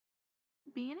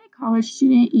Being a college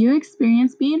student, you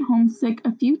experience being homesick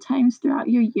a few times throughout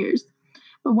your years.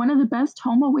 But one of the best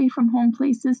home away from home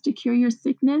places to cure your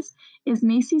sickness is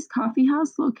Macy's Coffee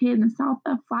House located in the south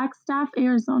of Flagstaff,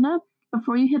 Arizona,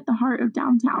 before you hit the heart of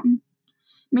downtown.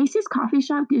 Macy's Coffee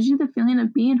Shop gives you the feeling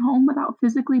of being home without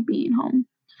physically being home.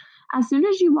 As soon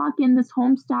as you walk in this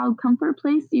home styled comfort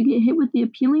place, you get hit with the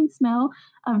appealing smell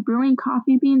of brewing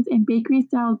coffee beans and bakery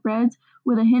style breads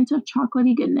with a hint of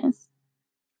chocolatey goodness.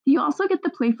 You also get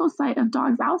the playful sight of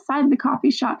dogs outside the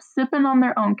coffee shop sipping on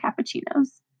their own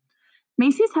cappuccinos.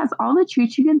 Macy's has all the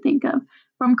treats you can think of,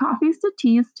 from coffees to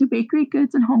teas to bakery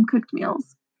goods and home cooked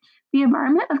meals. The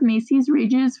environment of Macy's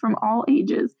ranges from all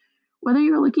ages. Whether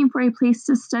you're looking for a place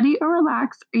to study or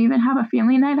relax or even have a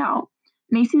family night out,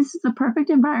 Macy's is the perfect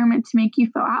environment to make you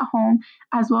feel at home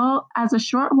as well as a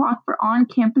short walk for on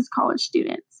campus college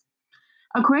students.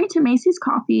 According to Macy's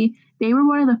Coffee, they were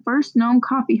one of the first known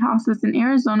coffee houses in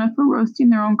Arizona for roasting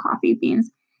their own coffee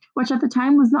beans, which at the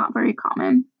time was not very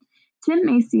common. Tim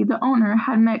Macy, the owner,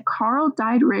 had met Carl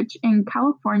Diederich in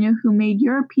California who made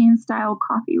European style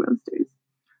coffee roasters.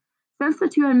 Since the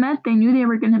two had met, they knew they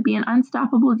were going to be an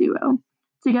unstoppable duo.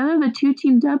 Together, the two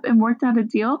teamed up and worked out a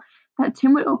deal that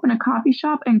Tim would open a coffee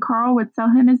shop and Carl would sell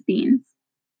him his beans.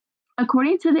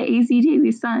 According to the AZ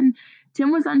Daily Sun,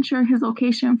 Tim was unsure his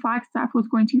location in Flagstaff was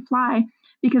going to fly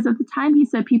because at the time he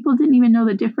said people didn't even know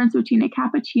the difference between a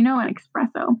cappuccino and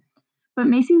espresso. But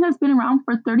Macy's has been around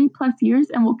for 30 plus years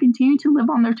and will continue to live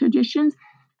on their traditions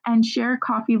and share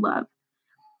coffee love.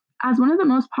 As one of the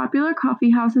most popular coffee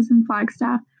houses in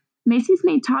Flagstaff, Macy's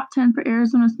made top 10 for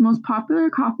Arizona's most popular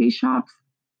coffee shops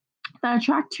that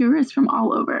attract tourists from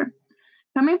all over.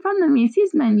 Coming from the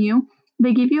Macy's menu,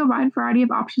 they give you a wide variety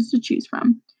of options to choose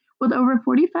from. With over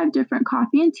 45 different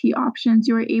coffee and tea options,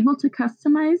 you are able to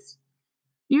customize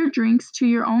your drinks to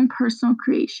your own personal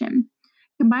creation.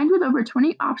 Combined with over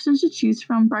 20 options to choose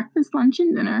from breakfast, lunch,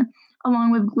 and dinner,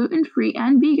 along with gluten-free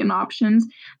and vegan options,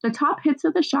 the top hits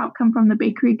of the shop come from the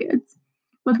bakery goods.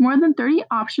 With more than 30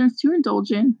 options to indulge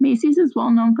in, Macy's is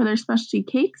well known for their specialty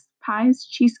cakes, pies,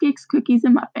 cheesecakes, cookies,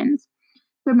 and muffins.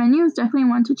 Their menu is definitely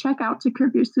one to check out to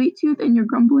curb your sweet tooth and your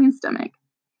grumbling stomach.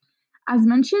 As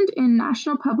mentioned in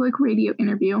National Public Radio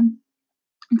interview,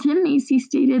 Tim Macy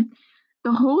stated,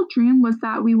 "The whole dream was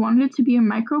that we wanted it to be a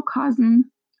microcosm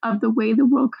of the way the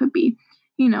world could be.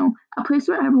 A place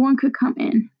where everyone could come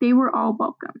in. They were all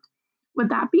welcomed." With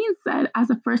that being said, as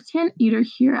a first-hand eater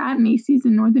here at Macy's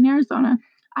in Northern Arizona,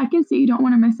 I can say you don't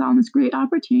want to miss out on this great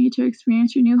opportunity to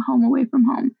experience your new home away from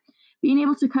home. Being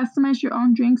able to customize your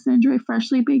own drinks and enjoy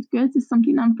freshly baked goods is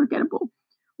something unforgettable.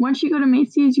 Once you go to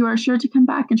Macy's, you are sure to come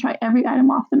back and try every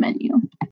item off the menu.